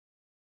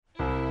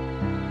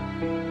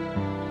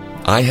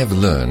I have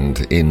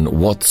learned in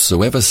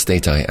whatsoever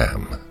state I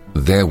am,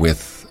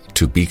 therewith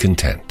to be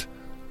content.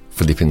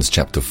 Philippians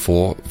chapter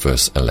 4,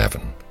 verse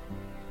 11.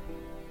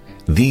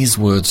 These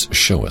words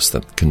show us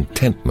that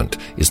contentment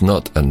is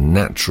not a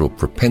natural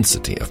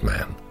propensity of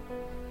man.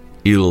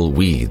 Ill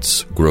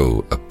weeds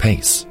grow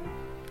apace.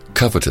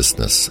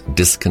 Covetousness,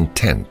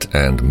 discontent,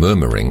 and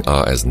murmuring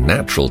are as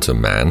natural to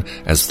man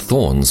as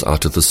thorns are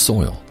to the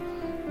soil.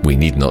 We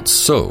need not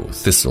sow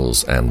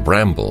thistles and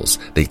brambles.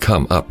 They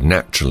come up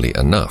naturally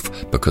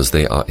enough because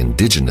they are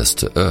indigenous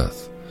to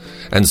earth.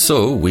 And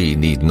so we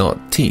need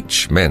not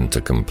teach men to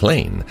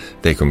complain.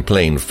 They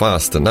complain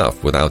fast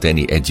enough without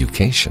any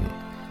education.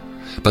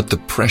 But the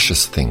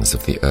precious things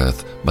of the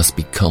earth must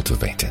be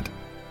cultivated.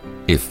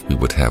 If we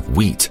would have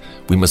wheat,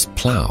 we must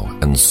plow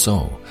and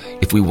sow.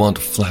 If we want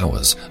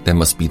flowers, there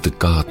must be the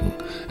garden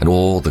and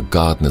all the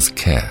gardener's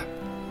care.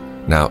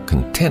 Now,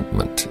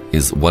 contentment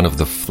is one of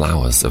the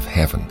flowers of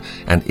heaven,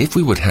 and if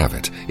we would have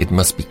it, it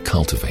must be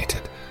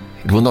cultivated.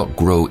 It will not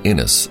grow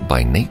in us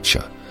by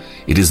nature.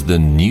 It is the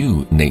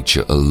new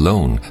nature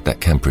alone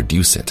that can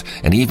produce it,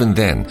 and even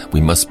then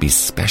we must be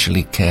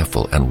specially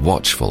careful and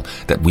watchful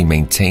that we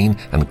maintain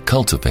and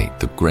cultivate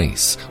the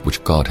grace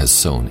which God has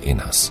sown in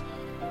us.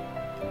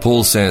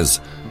 Paul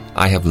says,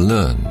 I have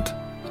learned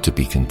to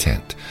be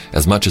content,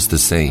 as much as to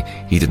say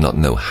he did not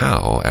know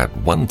how at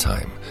one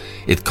time.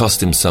 It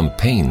cost him some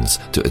pains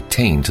to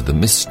attain to the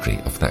mystery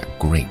of that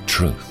great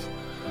truth.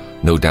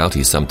 No doubt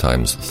he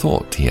sometimes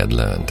thought he had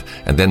learned,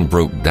 and then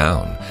broke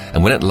down,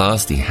 and when at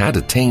last he had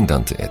attained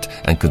unto it,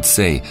 and could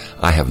say,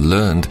 I have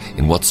learned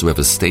in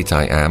whatsoever state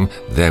I am,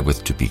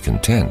 therewith to be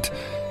content,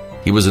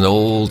 he was an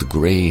old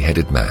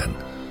grey-headed man,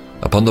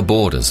 upon the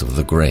borders of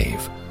the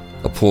grave,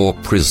 a poor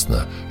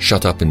prisoner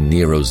shut up in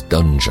Nero's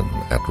dungeon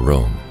at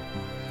Rome.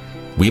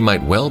 We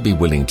might well be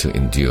willing to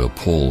endure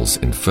Paul's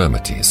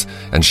infirmities,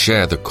 and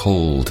share the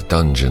cold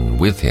dungeon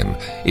with him,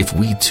 if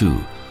we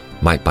too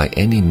might by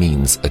any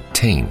means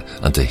attain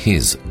unto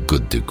his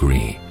good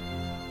degree.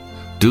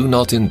 Do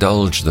not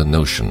indulge the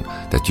notion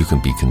that you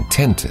can be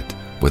contented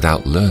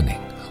without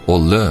learning, or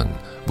learn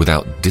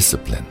without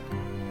discipline.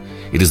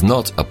 It is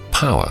not a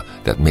power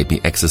that may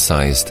be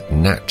exercised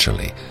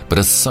naturally, but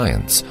a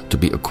science to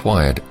be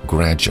acquired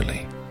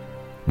gradually.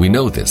 We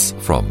know this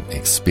from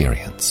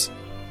experience.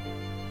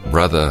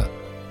 Brother,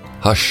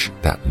 hush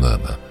that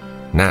murmur,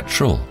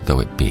 natural though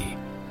it be,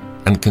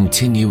 and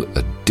continue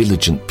a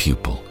diligent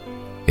pupil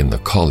in the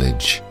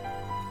college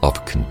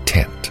of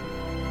content.